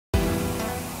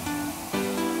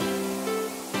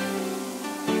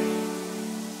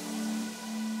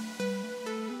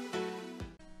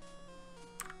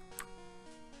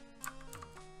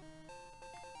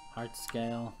Heart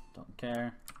scale, don't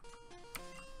care.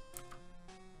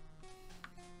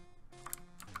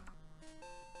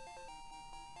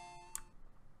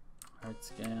 Heart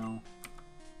scale.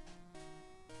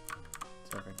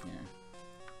 It's over here.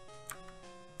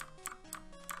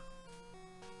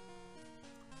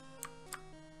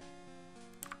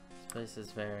 This place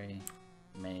is very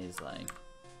maze-like.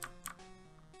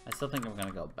 I still think I'm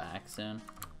gonna go back soon.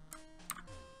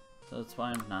 So that's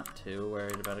why I'm not too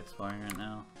worried about exploring right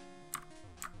now.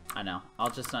 I know, I'll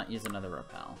just not use another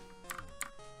repel.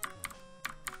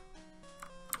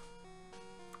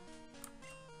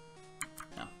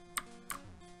 No.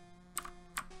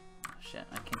 Oh shit,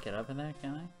 I can't get up in there,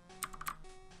 can I?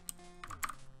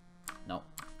 Nope,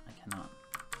 I cannot.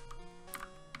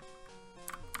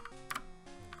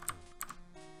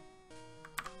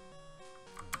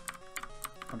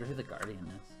 I wonder who the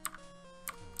guardian is.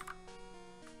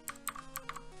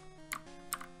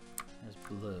 There's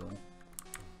blue.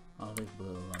 I'll leave blue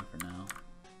alone for now.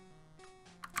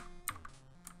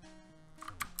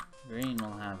 Green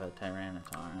will have a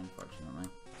Tyranitar, unfortunately.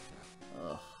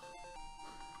 Ugh.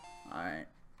 Alright.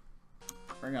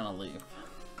 We're gonna leave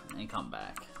and come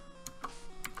back.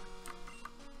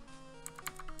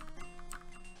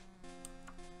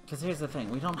 Because here's the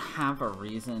thing, we don't have a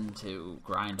reason to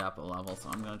grind up a level, so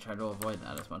I'm going to try to avoid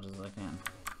that as much as I can.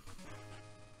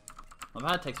 Well,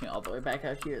 that takes me all the way back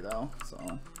out here, though, so...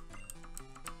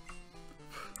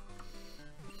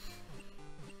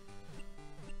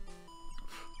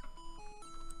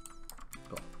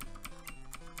 Cool.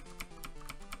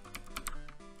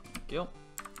 Thank you.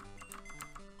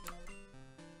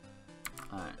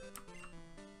 Alright.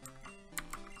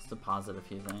 Let's deposit a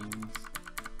few things.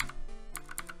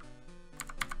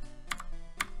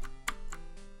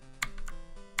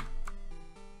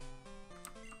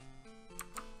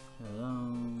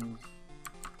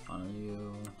 One of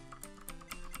you.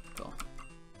 Cool.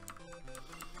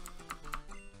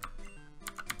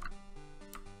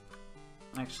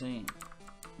 Actually,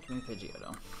 give me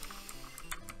Pidgeotto.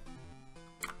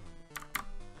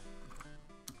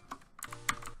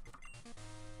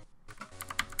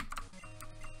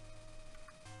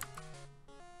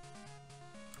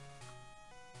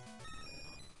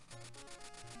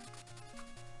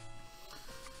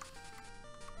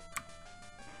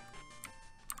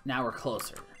 Now we're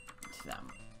closer to them,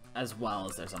 as well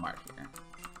as there's a mark here.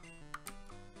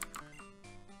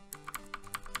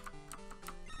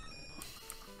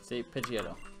 See,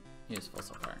 Pidgeotto, useful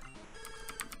so far.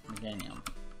 Meganium.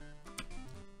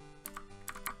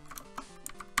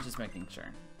 Just making sure.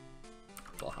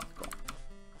 Full health, cool.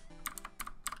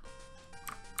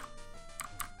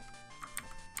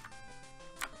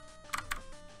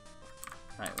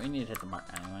 Right, we need to hit the mark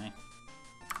anyway.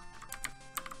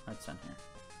 What's done here?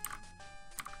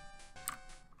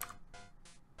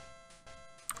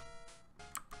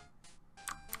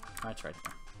 Oh, it's right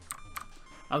there.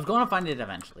 I was going to find it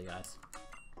eventually, guys.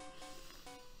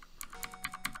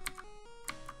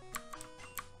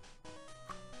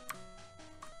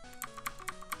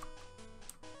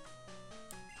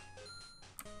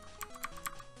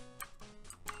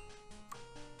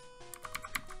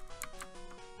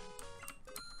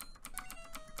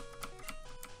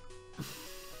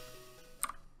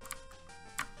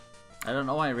 I don't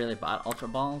know why I really bought Ultra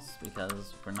Balls,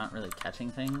 because we're not really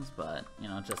catching things, but, you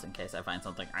know, just in case I find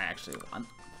something I actually want.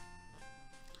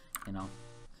 You know,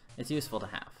 it's useful to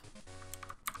have.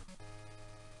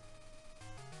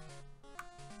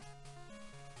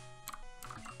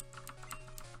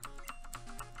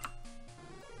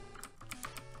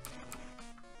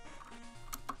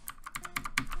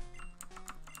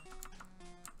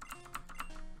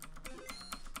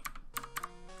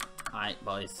 Alright,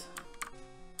 boys.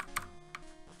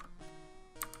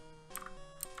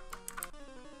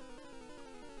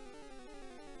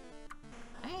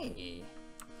 Hey!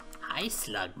 Hi,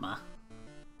 Slugma.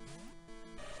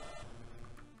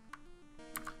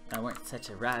 If I weren't such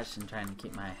a rush and trying to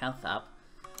keep my health up,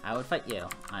 I would fight you.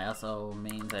 I also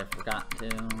means I forgot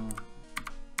to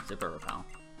super repel.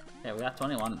 Yeah, we got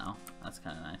 21 now. That's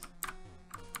kind of nice.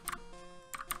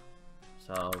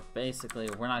 So basically,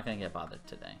 we're not going to get bothered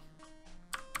today.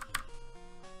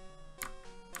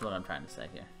 That's what I'm trying to say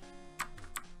here.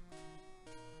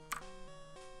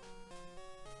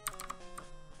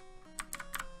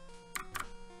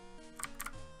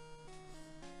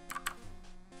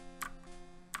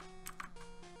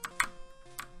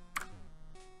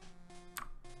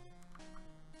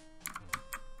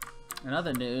 In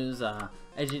other news,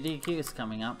 AGDQ is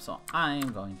coming up, so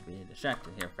I'm going to be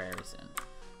distracted here very soon.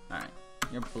 Alright,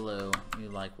 you're blue, you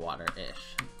like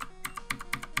water-ish.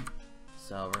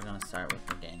 So we're gonna start with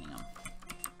Meganium.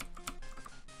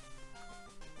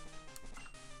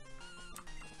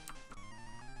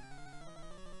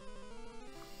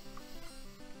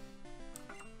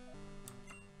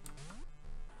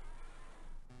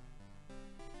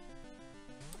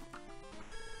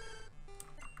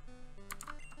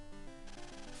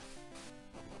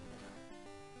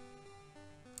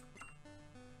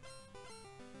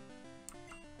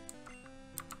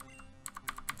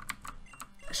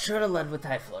 Should have led with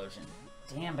Typhlosion.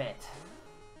 Damn it.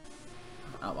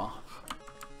 Oh well.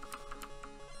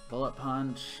 Bullet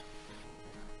Punch.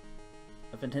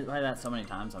 I've been hit by that so many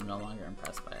times, I'm no longer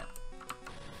impressed by it.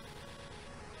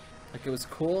 Like, it was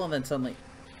cool, and then suddenly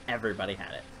everybody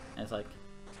had it. And it's like,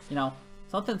 you know,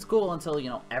 something's cool until,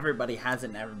 you know, everybody has it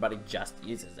and everybody just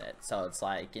uses it. So it's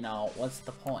like, you know, what's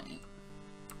the point?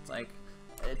 It's like,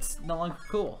 it's no longer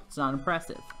cool. It's not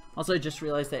impressive. Also, I just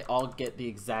realized they all get the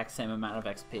exact same amount of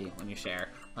XP when you share.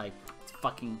 Like, it's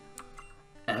fucking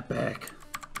epic.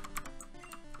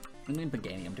 We need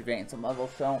Meganium to gain some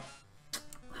levels, so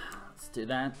let's do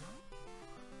that.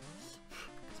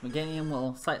 Meganium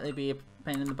will slightly be a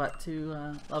pain in the butt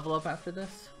to level up after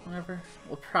this, whenever.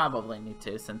 We'll probably need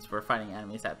to, since we're fighting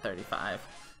enemies at 35,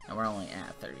 and we're only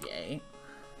at 38.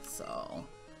 So,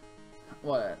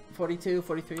 what, 42,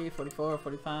 43, 44,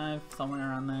 45, somewhere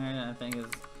around there, I think is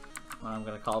what I'm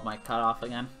gonna call my cutoff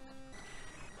again.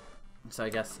 So I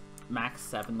guess max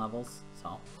 7 levels,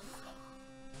 so.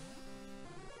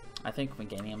 I think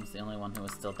Meganium's the only one who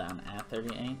is still down at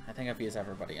 38. I think I've used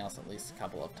everybody else at least a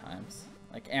couple of times.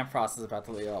 Like, Ampharos is about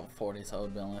to leave level 40, so it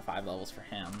would be only 5 levels for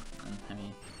him. And, I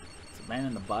mean, it's a pain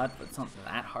in the butt, but it's not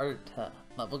that hard to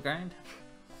level grind.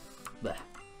 Blech.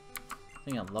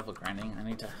 Speaking of level grinding, I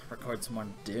need to record some more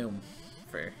Doom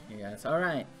for you guys.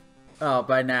 Alright. Oh,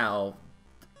 by now,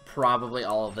 probably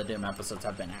all of the Doom episodes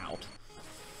have been out.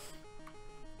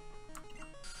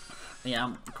 Yeah,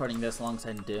 I'm recording this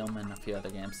alongside Doom and a few other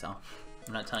games, so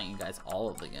I'm not telling you guys all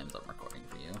of the games I'm recording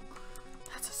for you.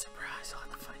 That's a surprise, you'll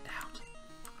have to find out.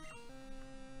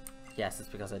 Yes, it's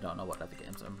because I don't know what other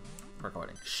games I'm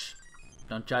recording. Shh.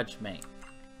 Don't judge me.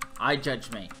 I judge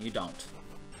me, you don't.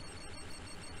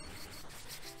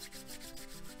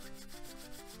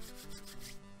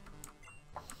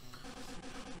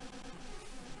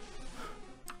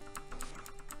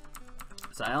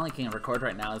 So I only can't record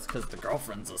right now is because the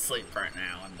girlfriend's asleep right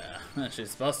now, and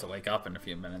she's supposed to wake up in a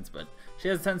few minutes, but she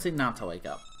has a tendency not to wake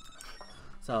up.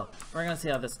 So we're gonna see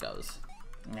how this goes.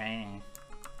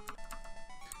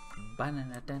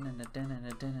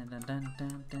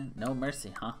 No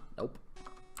mercy, huh? Nope.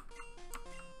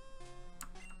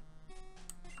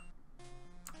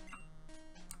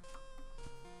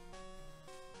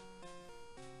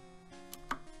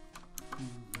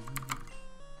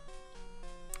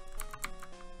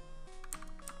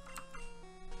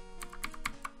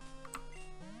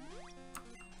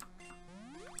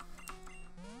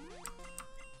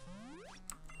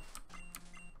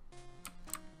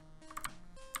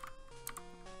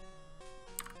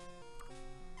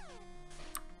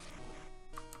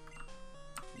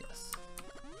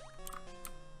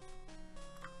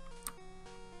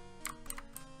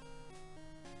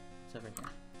 Over here.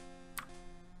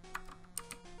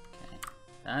 Okay,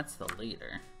 that's the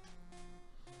leader.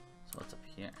 So what's up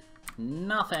here?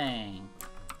 Nothing!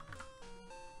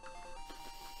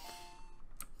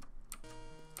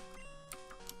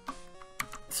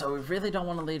 So we really don't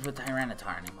want to lead with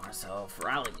Tyranitar anymore, so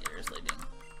Feraligatr is leading.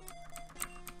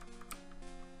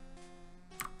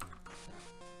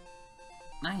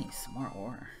 Nice, more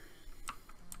ore.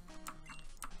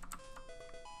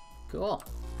 Cool.